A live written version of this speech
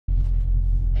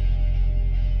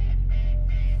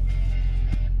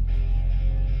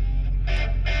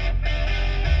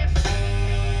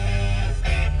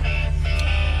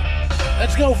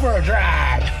Let's go for a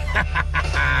drive.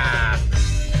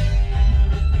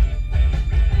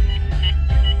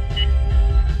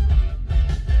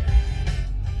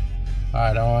 All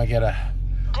right, I want to get a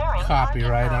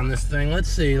copyright on this thing. Let's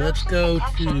see. Let's go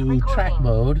to track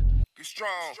mode. Be strong.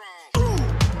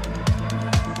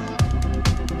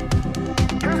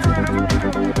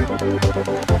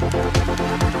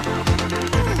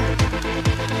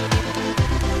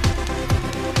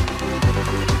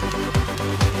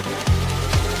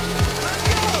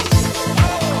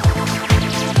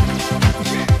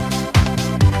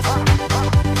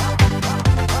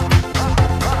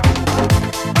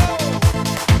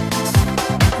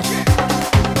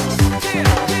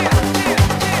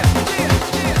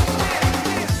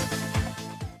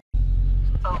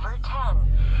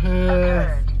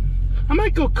 I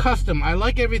might go custom. I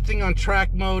like everything on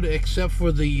track mode except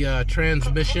for the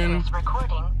transmission.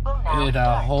 It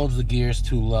holds the gears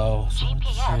too low. So let's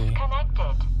see.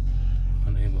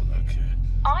 Enable, okay.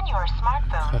 On your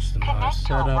smartphone, Customize connect to a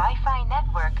setup. Wi-Fi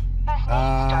network whose name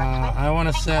starts with I want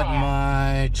to set declare.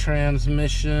 my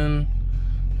transmission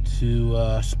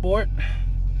to sport.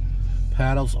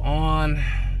 Paddles on.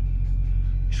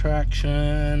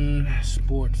 Traction.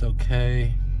 Sport's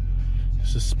okay.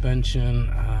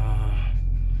 Suspension.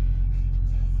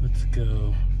 Let's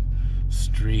go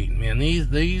street. Man,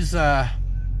 these I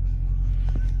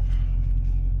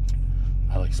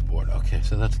like sport. Okay,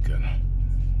 so that's good.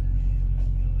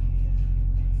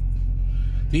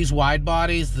 These wide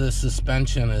bodies, the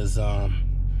suspension is oh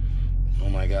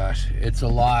my gosh, it's a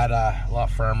lot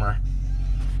firmer.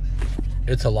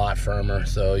 It's a lot firmer.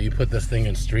 So you put this thing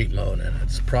in street mode and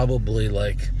it's probably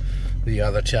like the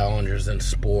other Challengers in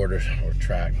sport or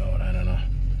track mode, I don't know.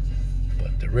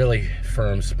 But the really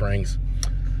firm springs.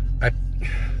 I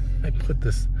put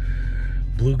this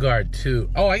Blue Guard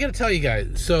 2. Oh, I gotta tell you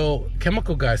guys, so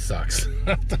Chemical Guy sucks.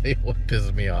 I'll tell you what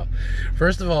pisses me off.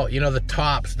 First of all, you know, the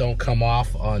tops don't come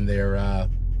off on their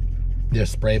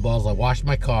spray balls. I washed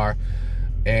my car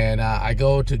and I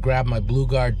go to grab my Blue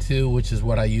Guard 2, which is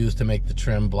what I use to make the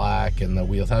trim black and the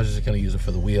wheels. I was just gonna use it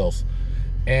for the wheels.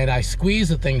 And I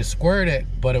squeezed the thing to squirt it,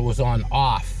 but it was on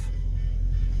off.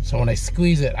 So when I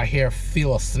squeeze it, I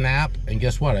feel a snap, and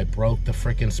guess what? I broke the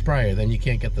freaking sprayer. Then you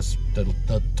can't get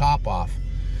the top off.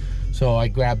 So I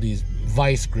grabbed these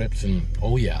vice grips, and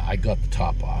oh yeah, I got the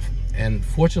top off. And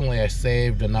fortunately, I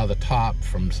saved another top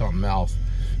from something else.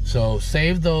 So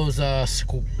save those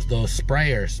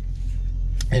sprayers,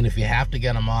 and if you have to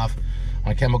get them off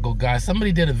on Chemical Guy,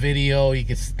 somebody did a video. You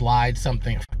could slide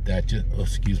something. Fuck that. Just, oh,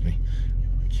 excuse me.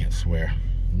 Can't swear.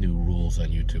 New rules on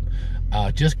YouTube.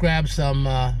 Just grab some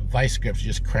vice grips,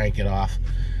 just crank it off.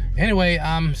 Anyway,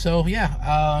 so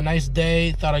yeah, nice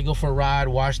day. Thought I'd go for a ride,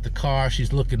 wash the car.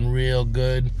 She's looking real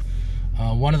good.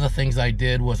 One of the things I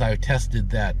did was I tested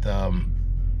that what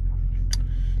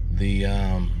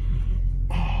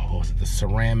was it, the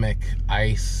ceramic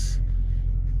ice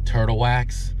turtle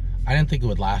wax. I didn't think it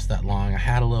would last that long. I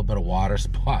had a little bit of water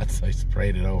spots. I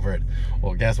sprayed it over it.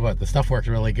 Well, guess what? The stuff worked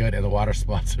really good, and the water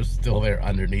spots are still there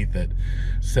underneath it.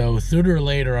 So sooner or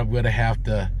later, I'm going to have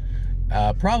to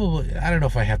probably, I don't know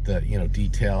if I have to, you know,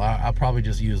 detail. I'll probably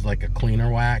just use like a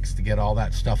cleaner wax to get all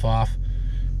that stuff off,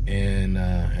 and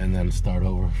then start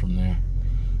over from there.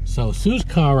 So Sue's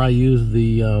car, I use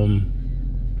the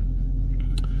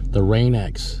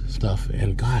Rain-X stuff,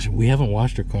 and gosh, we haven't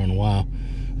washed her car in a while.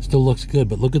 Still looks good,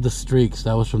 but look at the streaks.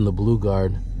 That was from the Blue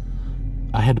Guard.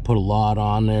 I had to put a lot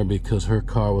on there because her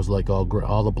car was like all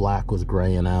the black was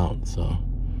graying out. So,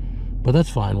 but that's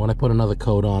fine. When I put another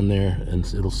coat on there, and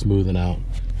it'll smoothen out.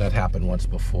 That happened once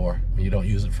before. You don't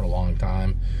use it for a long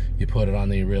time. You put it on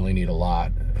there, you really need a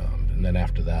lot, and then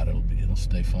after that, it'll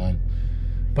stay fine.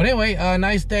 But anyway,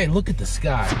 nice day. Look at the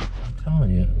sky. I'm telling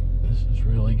you, this is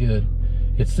really good.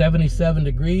 It's 77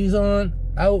 degrees out,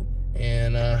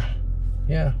 and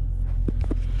yeah.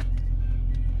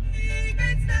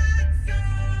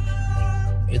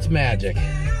 It's magic.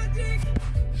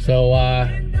 So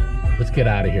let's get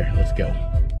out of here. Let's go.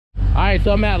 All right,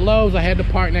 so I'm at Lowe's. I had to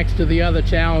park next to the other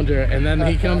Challenger, and then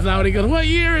he comes out, he goes, "What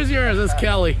year is yours?" It's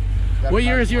Kelly. What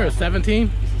year is yours?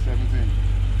 17? This is 17.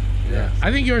 Yeah.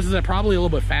 I think yours is probably a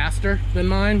little bit faster than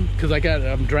mine because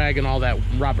I'm dragging all that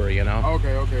rubber, you know.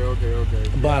 Okay.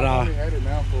 But I've only had it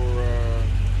now for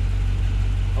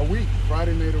a week.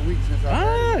 Friday made a week since I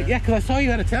had it. Yeah, because I saw you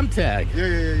had a temp tag.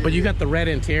 Yeah. But you got the red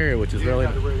interior, which is really.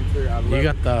 Got the red interior. I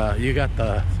love You got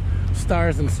the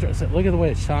stars and stripes. Look at the way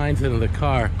it shines into the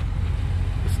car.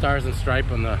 The stars and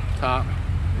stripe on the top.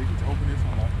 You can open this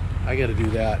one up. I got to do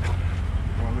that.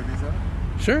 Want to look these up?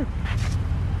 Sure.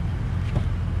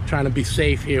 Trying to be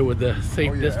safe here with the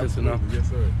safe distance and all. Yes,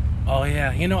 sir. Oh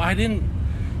yeah, you know, I didn't.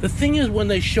 The thing is, when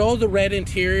they show the red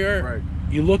interior, Right.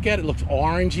 you look at it, it looks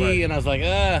orangey, Right. and I was like,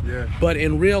 Yeah. But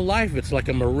in real life, it's like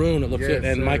a maroon. It looks Yes, good,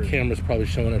 and my sir. camera's probably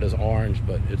showing it as orange,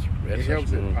 but it's It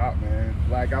helps maroon. it pop, man.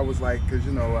 Like I was like, cause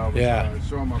you know I was Yeah.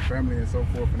 showing my family and so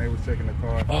forth, and they was checking the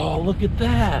car. Oh, look at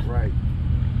that! Right.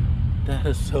 That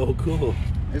is so cool.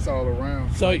 It's all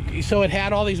around. So it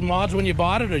had all these mods when you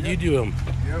bought it, or you do them?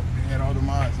 Yep. It had all the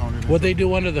mods on it. What they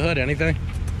do under the hood? Anything?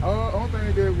 Only thing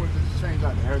they did was just change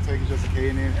out the air tank. It's just a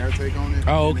K&N air tank on it.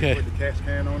 Oh, and okay. They put the catch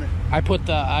can on it. I put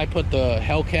the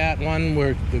Hellcat one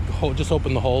where the hole, just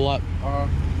open the hole up.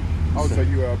 So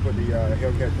you put the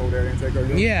Hellcat cold air intake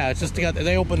on it? Yeah, it's just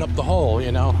they opened up the hole,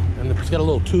 you know, and it's got a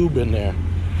little tube in there.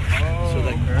 Oh, So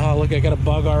okay. oh look, I got a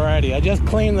bug already. I just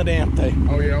cleaned the damn thing.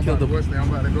 Oh yeah, I'm Killed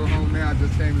about to go home now. I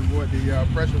just came and bought the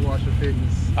pressure washer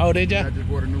fittings. Oh, did ya? I just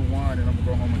bought a new one, and I'm gonna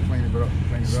go home and clean it up.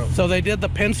 So they did the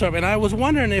pinstripe, and I was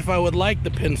wondering if I would like the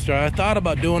pinstripe. I thought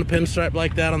about doing a pinstripe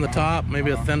like that on the top,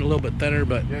 maybe a little bit thinner,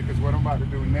 but Yeah, because what I'm about to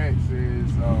do next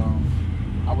is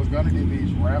I was gonna get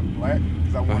these wrapped black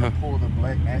because I want to pull the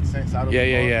black accents out of the car.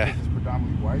 Yeah. This is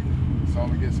predominantly white, so I'm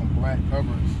gonna get some black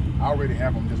covers. I already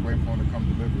have them, just waiting for them to come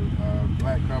delivered.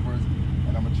 Black covers,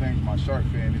 and I'm gonna change my shark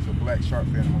fin. It's a black shark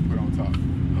fin I'm gonna put on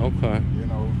top. okay. You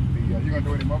know, you gonna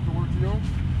do any muffler work to yours?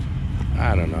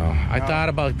 I don't know. I thought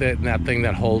about that thing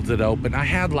that holds it open. I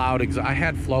had I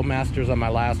had Flowmasters on my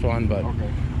last one, but Okay.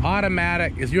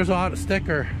 automatic. Is yours auto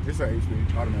sticker? It's an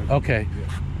HP automatic. Okay.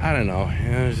 Yeah. I don't know.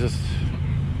 It's just.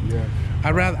 Yeah.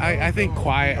 I think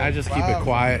quiet. I just keep it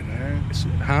quiet. Man.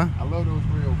 Huh? I love those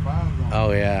 305s on.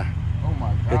 Oh yeah. Oh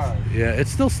my god. It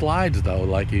still slides though.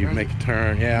 Like you Does make it? a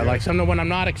turn. Yeah. Yeah. Like when I'm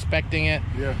not expecting it.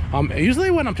 Yeah.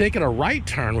 Usually when I'm taking a right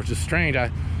turn, which is strange, I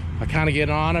kind of get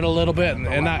on it a little bit,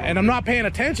 and I'm not paying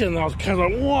attention. And I was kind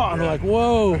of like, whoa. I'm like,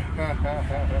 whoa.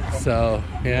 So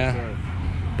yeah. Yes, sir.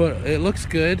 But it looks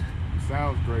good.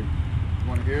 Sounds great. You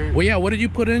want to hear it? Well, yeah. What did you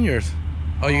put in yours?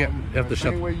 Oh, you have to the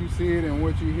shut. same way you see it and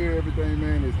what you hear, everything,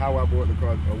 man, is how I bought the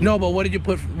car. No, but what did you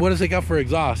put? What does it got for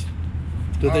exhaust?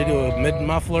 Did they do a mid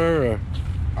muffler or?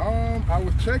 I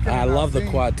was checking. I and love the seen-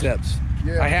 quad tips.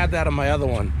 Yeah. I had that on my other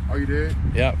one. Oh, you did?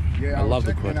 Yep. Yeah, I love was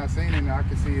the checking quad. and I seen it, and I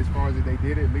could see as far as they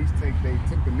did at least they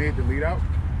took the mid to lead out.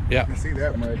 Yeah. I can see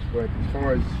that much, but as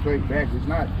far as straight back, it's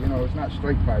not. It's not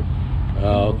straight pipe.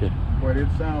 Oh, okay. But it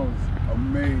sounds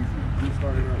amazing. You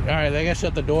start it up. All right, they gotta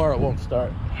shut the door. It won't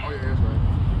start. Oh yeah, that's right.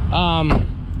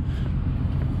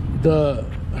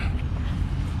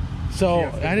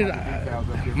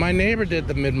 My neighbor did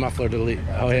the mid muffler delete.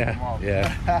 Oh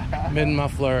yeah. Mid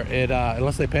muffler. It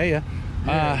unless they pay you.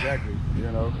 Yeah, exactly.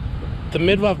 The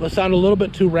mid muffler sounded a little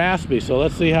bit too raspy, so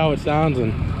let's see how it sounds.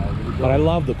 But I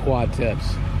love the quad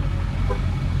tips.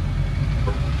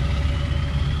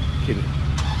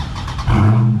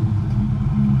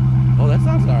 Oh, that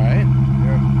sounds all right.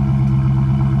 Yeah.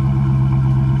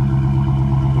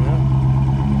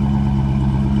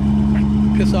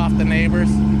 Piss off the neighbors.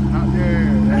 Yeah.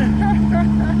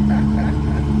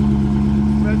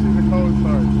 Especially the cold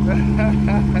start.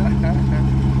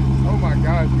 Oh my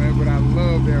gosh, man, but I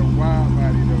love that wide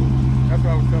body though. That's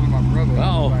what I was telling my brother. I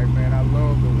was like, man, I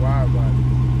love the wide body.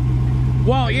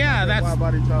 Well, yeah, That that's. wide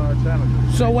body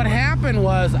Challenger. So what happened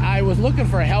was I was looking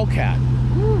for a Hellcat,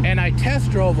 and I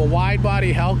test drove a wide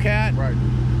body Hellcat. Right.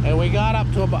 And we got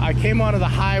up to I came onto the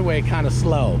highway kind of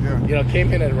slow. Yeah.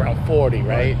 Came in at around 40,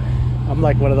 right? I'm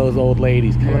like one of those old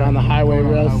ladies coming on the highway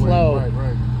real slow. Right.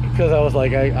 Because I was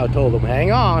like, I told them,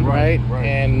 hang on, right? Right.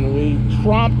 And we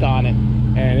tromped on it,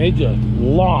 and it just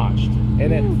launched.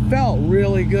 And it felt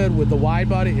really good with the wide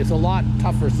body. It's a lot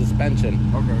tougher suspension.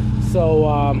 Okay.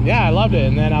 So, yeah, I loved it.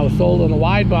 And then I was sold on the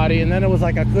wide body, and then it was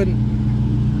like I couldn't.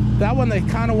 That one, they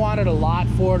kind of wanted a lot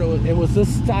for it. It was this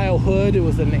style hood. It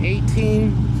was an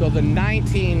 18. So the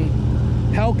 19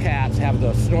 Hellcats have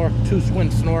the two twin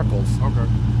snorkels. Okay.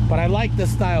 But I like this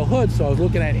style hood, so I was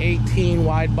looking at 18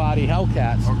 wide body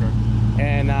Hellcats. Okay.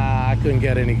 And I couldn't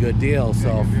get any good deals.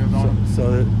 So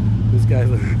this guy's.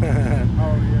 Oh yeah. I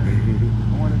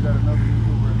wanted that another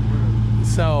YouTuber as well.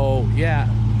 So yeah.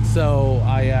 So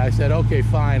I said, okay,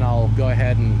 fine. I'll go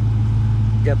ahead and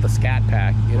get the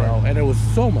Scatpack, you know, and it was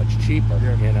so much cheaper,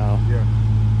 you know. Yeah.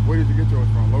 Where did you get yours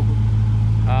from? Local?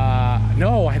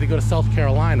 No, I had to go to South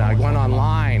Carolina. I went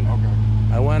online. Okay.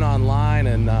 I went online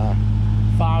and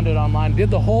found it online. Did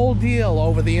the whole deal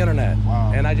over the internet.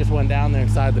 Wow. And I just went down there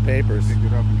and signed the papers. Picked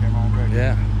it up and came on back.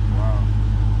 Yeah. Wow.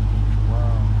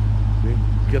 Wow.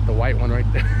 Get the white one right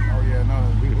there. Oh yeah, no,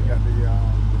 we got the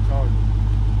Chargers.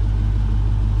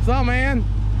 So man,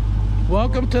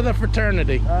 welcome to the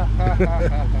fraternity.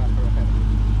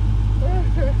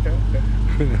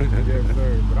 Yes,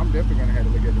 sir. But I'm definitely gonna have to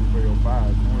look at them 305s. I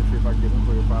want to see if I can get them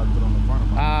 305s put on the front of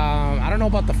mine. I don't know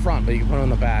about the front, but you can put it on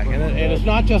the back. And it's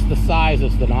not just the size;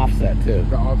 it's the offset too.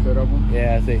 The offset of them.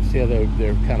 Yeah, they see how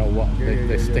they're kind of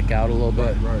they stick out a little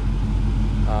bit. Right.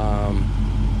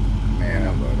 Man, I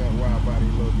love that wide body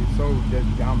look. It's so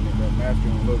just dominant, that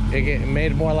masculine look. It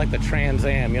made it more like the Trans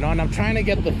Am, you know. And I'm trying to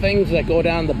get the things that go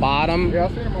down the bottom. Yeah, I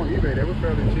seen them on eBay. They were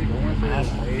fairly cheap.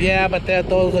 Yeah, but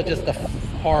those are just the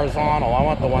horizontal. I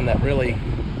want the one that really,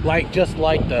 just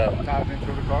like the ties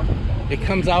into the car. It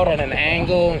comes out at an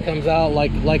angle and comes out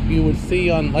like you would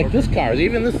see on this car.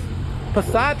 Even this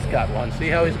Passat's got one. See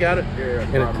how he's got it? Yeah.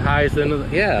 And it ties into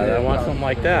the, I want something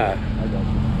like that. I got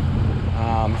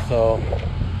you. So.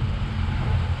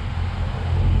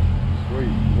 Sweet.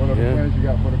 What other plans you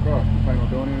got for the car? You plan on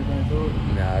doing anything to it?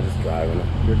 Nah, just driving it.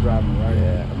 Just driving, right?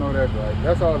 Yeah. I know that's right.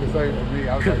 That's all to say for me.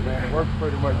 I was like, man, it works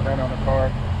pretty much down on the car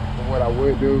for what I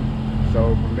would do.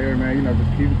 So from there, man, you know,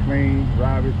 just keep it clean,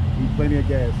 drive it, keep plenty of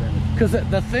gas in it. Because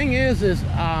the thing is if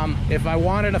I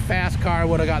wanted a fast car, I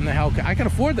would have gotten the Hellcat. I can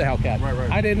afford the Hellcat.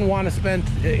 Right. I didn't want to spend.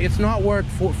 It's not worth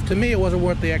to me. It wasn't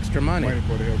worth the extra money. Waiting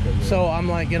for the Hellcat. Yeah. So I'm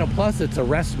like, you know, plus it's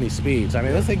arrest me speeds. I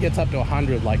mean, this thing gets up to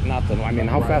 100 like nothing. I mean,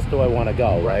 how fast do I want to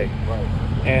go, right? Right.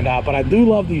 And but I do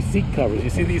love these seat covers. You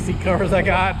see these seat covers I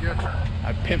got? Yeah.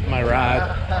 I pimped my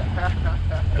ride.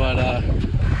 But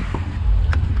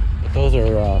those are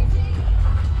real.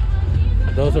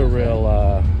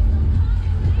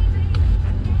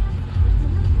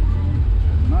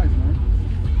 Nice,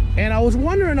 man. And I was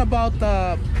wondering about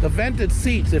the vented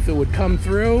seats, if it would come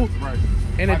through. Right.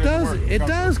 And it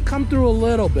does come through a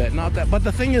little bit, not that. But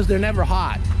the thing is, they're never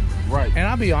hot. Right. And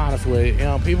I'll be honest with you, you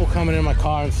know, people coming in my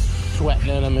car and sweating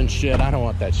in them and shit. I don't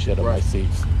want that shit on my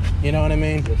seats. You know what I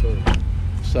mean? Yes, sir.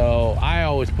 So I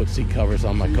always put seat covers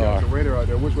on my you car. Got the radar out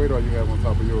there. Which radar you have on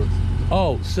top of yours?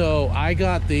 Oh, so I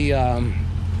got the a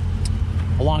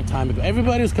long time ago.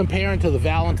 Everybody was comparing to the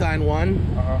Valentine one,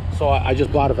 so I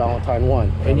just bought a Valentine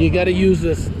one. And you got to use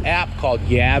this app called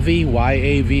Yavi,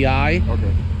 Y-A-V-I.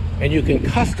 Okay. And you can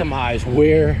customize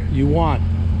where you want,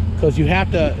 because you have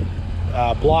to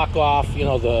block off, you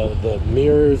know, the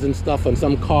mirrors and stuff on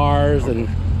some cars, and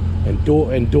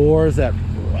doors at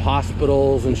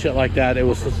hospitals and shit like that. It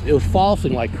was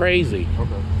falsing like crazy.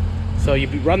 Okay. So you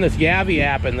run this Yavi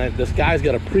app, and then this guy's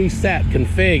got a preset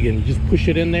config, and you just push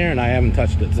it in there, and I haven't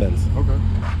touched it since. Okay.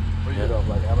 What you get off,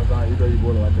 like Amazon? Either you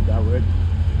bought it like a direct?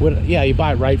 Yeah, you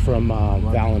buy it right from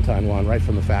Valentine one, right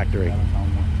from the factory.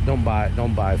 Valentine one.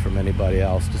 Don't buy it from anybody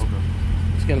else. Just,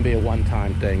 it's going to be a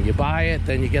one-time thing. You buy it,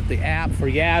 then you get the app for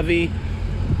Yavi,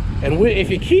 and if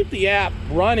you keep the app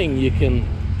running, you can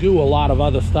do a lot of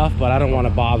other stuff. But I don't want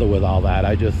to bother with all that.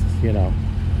 I just, you know.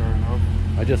 Fair enough.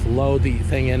 I just load the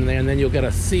thing in there, and then you'll get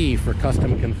a C for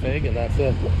custom config, and that's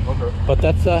it. Okay. But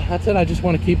that's it. I just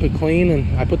want to keep it clean,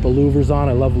 and I put the louvers on.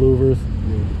 I love louvers.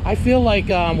 Yeah. I feel like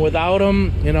without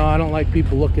them, you know, I don't like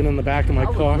people looking in the back of my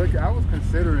car. I was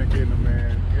considering getting them,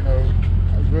 man. You know,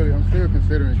 I'm still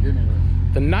considering getting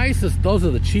them. The nicest, those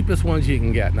are the cheapest ones you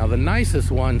can get. Now the nicest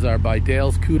ones are by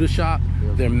Dale's Cuda Shop.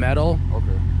 Yes. They're metal.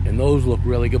 Okay. And those look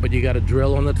really good, but you got a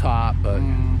drill on the top. But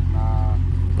nah.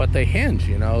 But they hinge,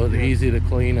 you know, they're easy to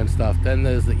clean and stuff. Then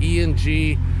there's the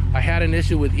E&G. I had an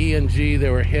issue with E&G. They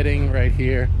were hitting right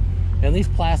here. And these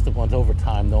plastic ones, over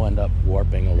time, they'll end up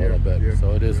warping a little bit. Yeah,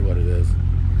 so it is what it is.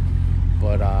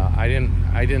 But I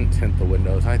didn't tint the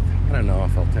windows. I don't know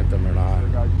if I'll tint them or not.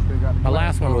 Still got My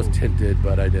last one was tinted,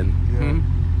 but I didn't. Yeah.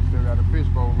 Still got a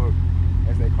fishbowl look,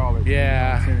 as they call it.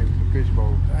 Yeah. The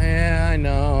fishbowl. Yeah, I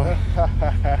know.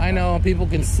 I know. People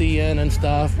can see in and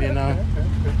stuff, you know.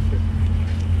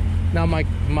 Now my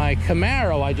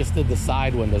Camaro, I just did the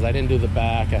side windows. I didn't do the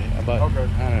back. But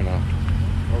I don't know.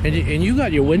 Okay. And you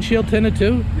got your windshield tinted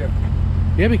too? Yeah.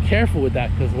 You gotta be careful with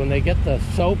that, because when they get the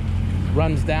soap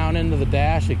runs down into the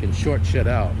dash, it can short shit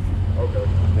out. Okay.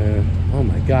 Oh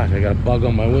my gosh, I got a bug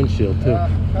on my windshield too. I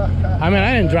mean,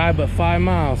 I didn't drive but 5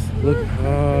 miles. Look.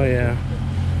 Oh yeah.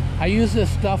 I use this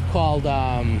stuff called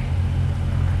oh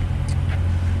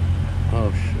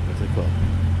shit, what's it called?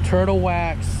 Turtle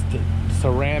wax,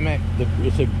 ceramic.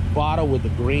 It's a bottle with the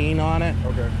green on it.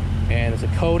 Okay. And it's a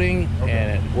coating,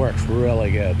 and it works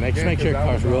really good. Makes sure your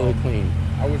car's really clean.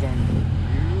 I was on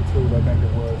YouTube, I think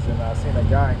it was, and I seen a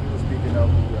guy. He was speaking of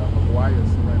Mopar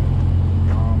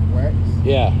wax.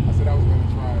 Yeah. I said I was going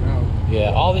to try it out.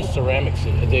 Yeah, all these ceramics,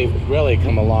 they've really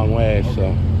come a long way. So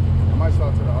I might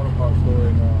start to the auto parts store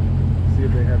and see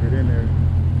if they have it in there.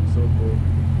 So cool.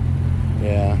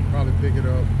 Yeah. Probably pick it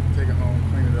up, take it home,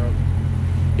 clean it up.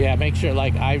 Yeah, make sure,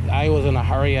 like, I was in a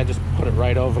hurry. I just put it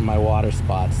right over my water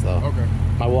spots, though. Okay.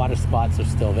 My water spots are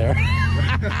still there.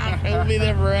 It'll be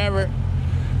there forever.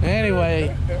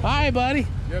 Anyway, hi, buddy.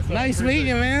 Yes, sir. Nice meeting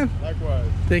you, man.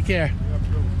 Likewise. Take care.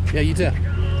 Yeah, you too.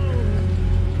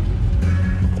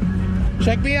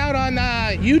 Check me out on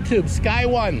YouTube, Sky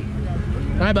One.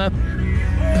 Hi, Bob.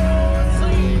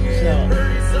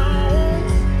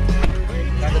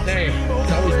 By the day,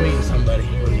 it's always meeting somebody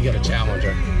when you get a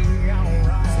challenger.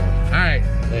 All right,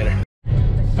 later.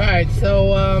 All right,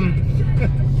 so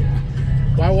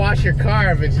why wash your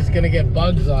car if it's just gonna get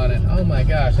bugs on it? Oh my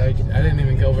gosh, I didn't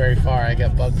even go very far. I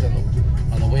got bugs on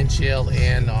the windshield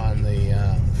and on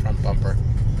the front bumper.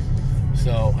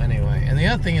 So anyway, and the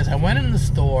other thing is, I went in the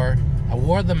store. I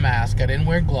wore the mask. I didn't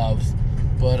wear gloves,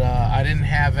 but I didn't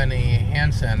have any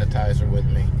hand sanitizer with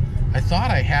me. I thought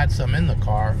I had some in the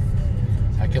car.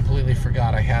 I completely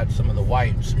forgot I had some of the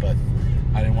wipes, but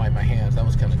I didn't wipe my hands. That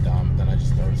was kind of dumb. Then I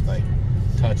just noticed I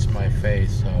touched my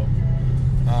face. So,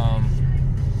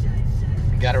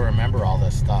 got to remember all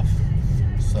this stuff.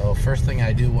 So first thing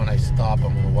I do when I stop,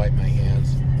 I'm gonna wipe my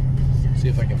hands. See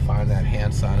if I can find that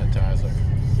hand sanitizer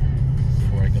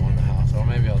before I go in the house. Or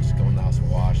maybe I'll just go in the house and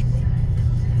wash. But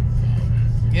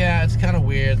yeah, it's kind of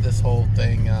weird, this whole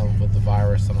thing with the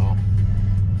virus and all.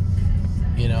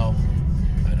 You know,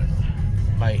 I don't know.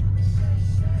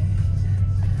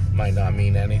 Might not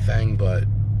mean anything, but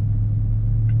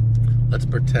let's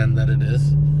pretend that it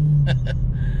is.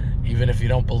 Even if you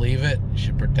don't believe it, you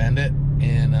should pretend it.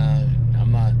 And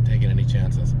I'm not taking any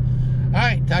chances. All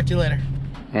right, talk to you later.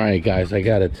 All right, guys, I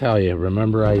gotta tell you.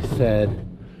 Remember, I said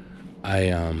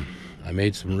I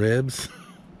made some ribs.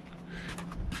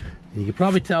 You can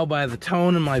probably tell by the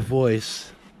tone in my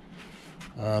voice,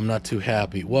 I'm not too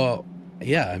happy. Well,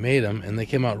 yeah, I made them, and they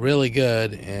came out really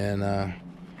good, and I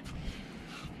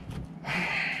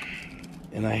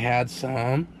had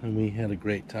some, and we had a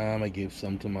great time. I gave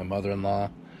some to my mother-in-law,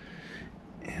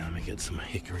 and let me get some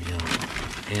hickory in,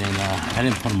 and I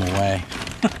didn't put them away.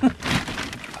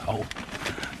 Oh,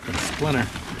 got a splinter.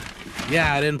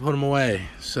 Yeah, I didn't put them away,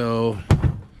 so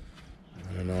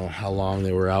I don't know how long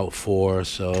they were out for,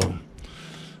 so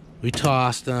we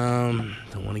tossed them.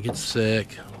 Don't want to get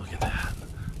sick. Look at that.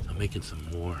 I'm making some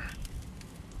more.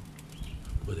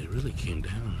 Boy, they really came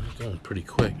down. They're going pretty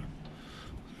quick.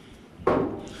 I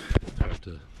have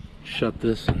to shut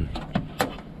this, and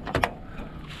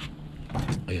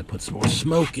I gotta put some more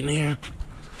smoke in here.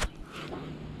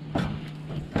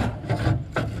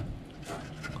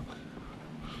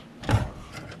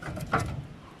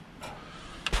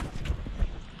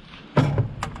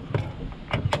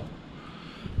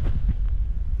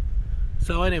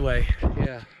 So anyway,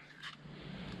 yeah.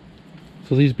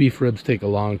 So these beef ribs take a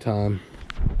long time.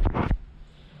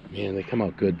 Man, they come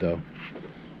out good though.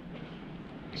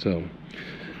 So,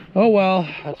 oh well,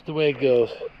 that's the way it goes.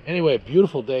 Anyway,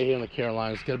 beautiful day here in the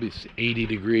Carolinas. It's gotta be 80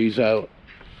 degrees out.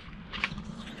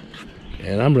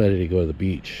 And I'm ready to go to the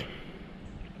beach.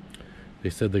 They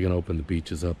said they're gonna open the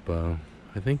beaches up, I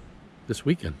think, this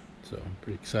weekend. So I'm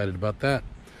pretty excited about that.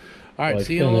 All right,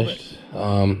 see you in a little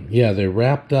bit. Yeah, they're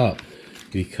wrapped up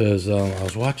because I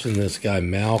was watching this guy,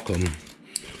 Malcolm,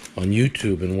 on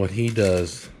YouTube, and what he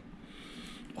does,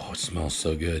 oh, it smells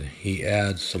so good. He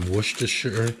adds some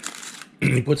Worcestershire.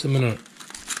 He puts them in a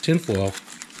tin foil,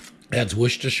 adds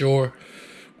Worcestershire,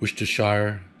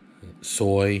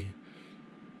 soy,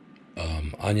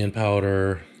 onion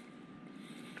powder,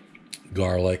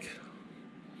 garlic,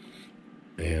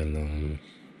 and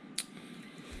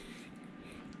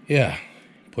yeah,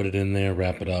 put it in there,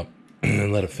 wrap it up,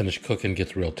 and let it finish cooking.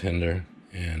 Gets real tender,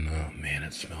 and man,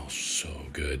 it smells so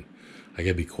good. I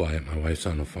gotta be quiet. My wife's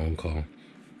on a phone call,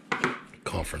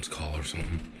 conference call or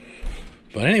something.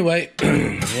 But anyway,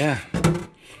 yeah.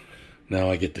 Now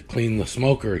I get to clean the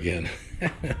smoker again.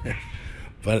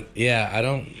 But yeah, I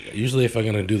don't usually, if I'm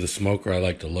gonna do the smoker, I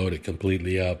like to load it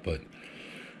completely up. But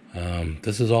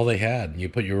this is all they had. You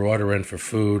put your order in for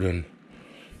food, and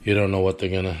you don't know what they're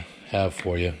gonna have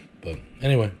for you. But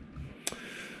anyway,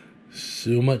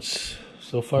 so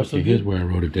far so good. Here's where I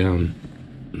wrote it down: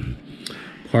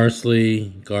 parsley,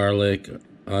 garlic,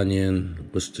 onion,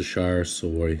 Worcestershire,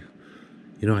 soy.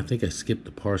 You know, I think I skipped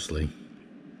the parsley.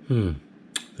 I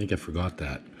think I forgot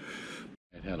that.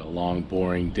 I had a long,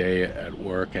 boring day at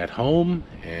work, at home,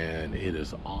 and it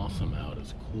is awesome out.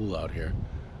 It's cool out here.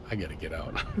 I gotta get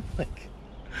out.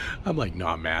 I'm like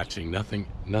not matching. Nothing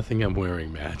I'm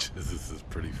wearing matches. This is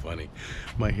pretty funny.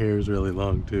 My hair is really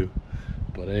long too.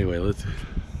 But anyway, let's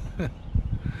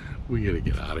we gotta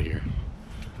get out of here.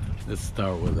 Let's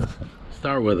start with a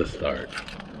start.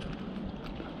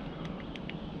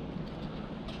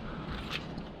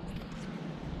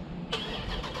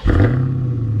 I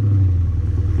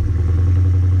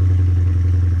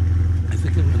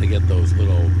think I'm gonna get those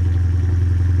little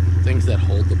things that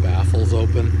hold the baffles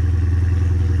open.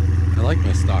 I like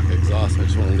my stock exhaust, I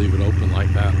just want to leave it open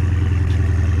like that.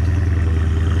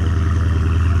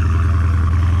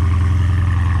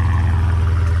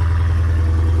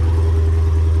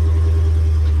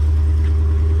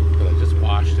 But I just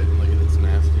washed it and look at it, it's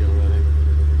nasty already.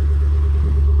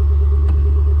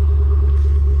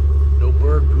 No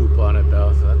bird poop on it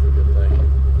though, so that's a good thing.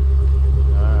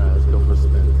 Alright, let's go for a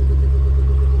spin.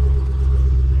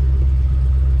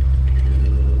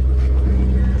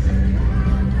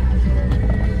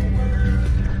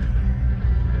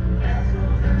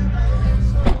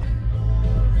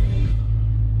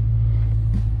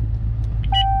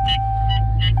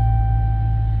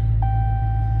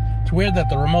 It's weird that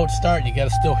the remote start, you gotta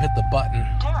still hit the button.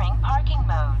 During parking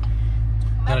mode.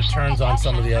 Then it Motion turns on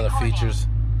some of the other recording. features.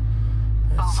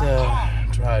 It's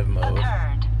Overcast drive mode.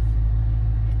 Occurred.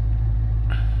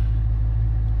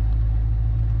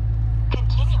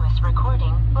 Continuous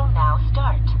recording will now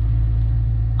start.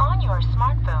 On your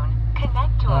smartphone,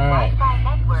 connect to a Alright,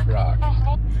 Wi-Fi network. let's rock.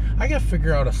 As I gotta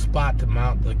figure out a spot to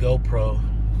mount the GoPro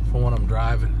for when I'm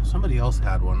driving. Somebody else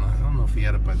had one. I don't know if he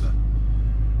had it by the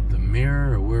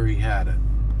mirror or where he had it.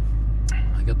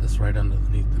 I got this right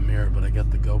underneath the mirror, but I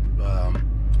got the GoPro,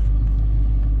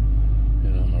 you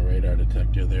know, my radar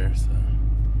detector there, so.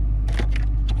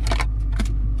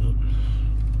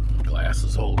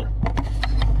 Glasses holder.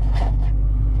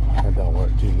 That don't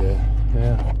work too good.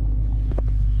 Yeah.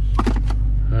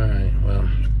 Alright, well.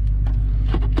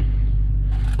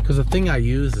 Because the thing I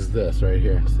use is this right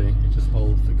here. See? It just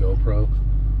holds the GoPro.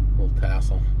 Little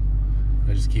tassel.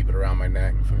 I just keep it around my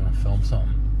neck if I'm going to film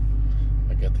something.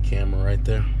 I got the camera right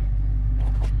there.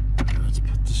 Let's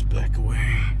put this back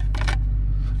away.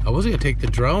 I was going to take the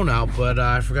drone out, but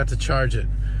I forgot to charge it.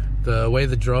 The way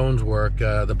the drones work,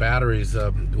 the batteries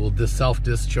will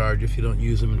self-discharge if you don't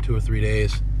use them in 2 or 3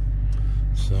 days.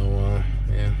 So,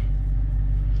 yeah.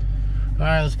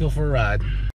 Alright, let's go for a ride.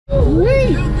 You'll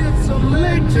get some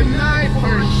leg tonight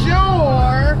for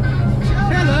sure.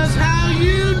 Tell us how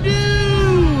you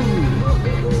do.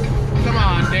 Come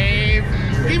on, Dave.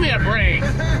 Give me a break.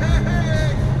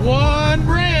 One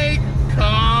break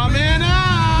coming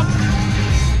up.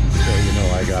 So, you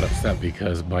know, I got upset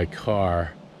because my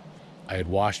car, I had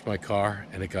washed my car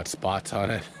and it got spots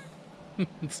on it.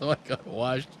 So I got it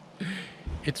washed.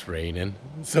 It's raining,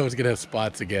 so it's gonna have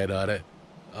spots again on it.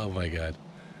 Oh my god.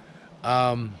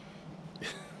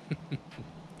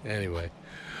 Anyway,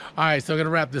 all right, so I'm gonna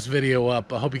wrap this video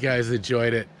up. I hope you guys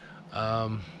enjoyed it.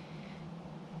 I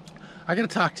gotta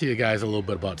talk to you guys a little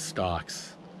bit about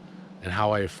stocks and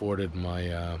how I afforded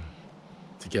my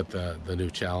to get the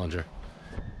new Challenger,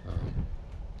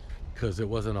 because it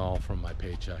wasn't all from my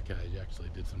paycheck. I actually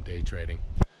did some day trading,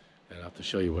 and I'll have to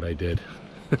show you what I did.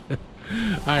 All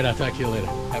right, I'll talk to you later.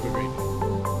 Have a great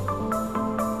day.